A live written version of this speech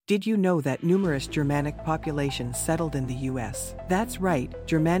Did you know that numerous Germanic populations settled in the US? That's right,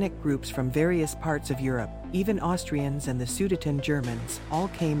 Germanic groups from various parts of Europe, even Austrians and the Sudeten Germans, all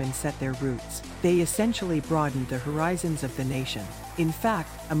came and set their roots. They essentially broadened the horizons of the nation. In fact,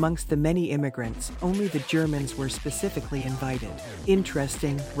 amongst the many immigrants, only the Germans were specifically invited.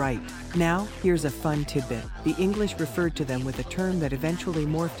 Interesting, right? Now, here's a fun tidbit. The English referred to them with a term that eventually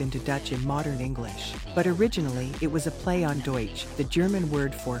morphed into Dutch in modern English. But originally, it was a play on Deutsch, the German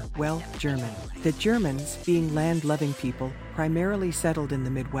word for, well, German. The Germans, being land-loving people, primarily settled in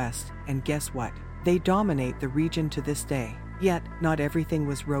the Midwest, and guess what? They dominate the region to this day. Yet, not everything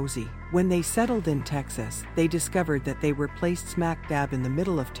was rosy. When they settled in Texas, they discovered that they were placed smack dab in the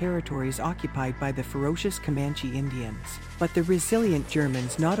middle of territories occupied by the ferocious Comanche Indians. But the resilient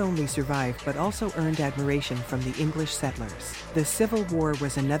Germans not only survived but also earned admiration from the English settlers. The Civil War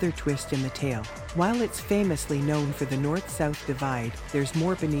was another twist in the tale. While it's famously known for the North-South divide, there's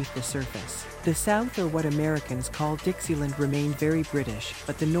more beneath the surface. The South, or what Americans call Dixieland, remained very British,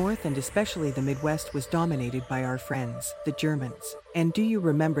 but the North and especially the Midwest was dominated by our friends, the Germans. And do you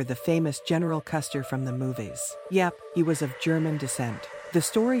remember the famous General Custer from the movies? Yep, he was of German descent. The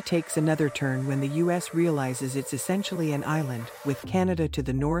story takes another turn when the US realizes it's essentially an island, with Canada to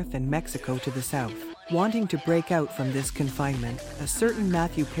the north and Mexico to the south. Wanting to break out from this confinement, a certain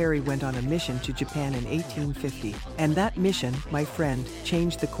Matthew Perry went on a mission to Japan in 1850. And that mission, my friend,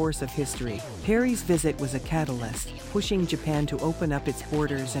 changed the course of history. Perry's visit was a catalyst, pushing Japan to open up its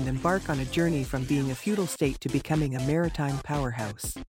borders and embark on a journey from being a feudal state to becoming a maritime powerhouse.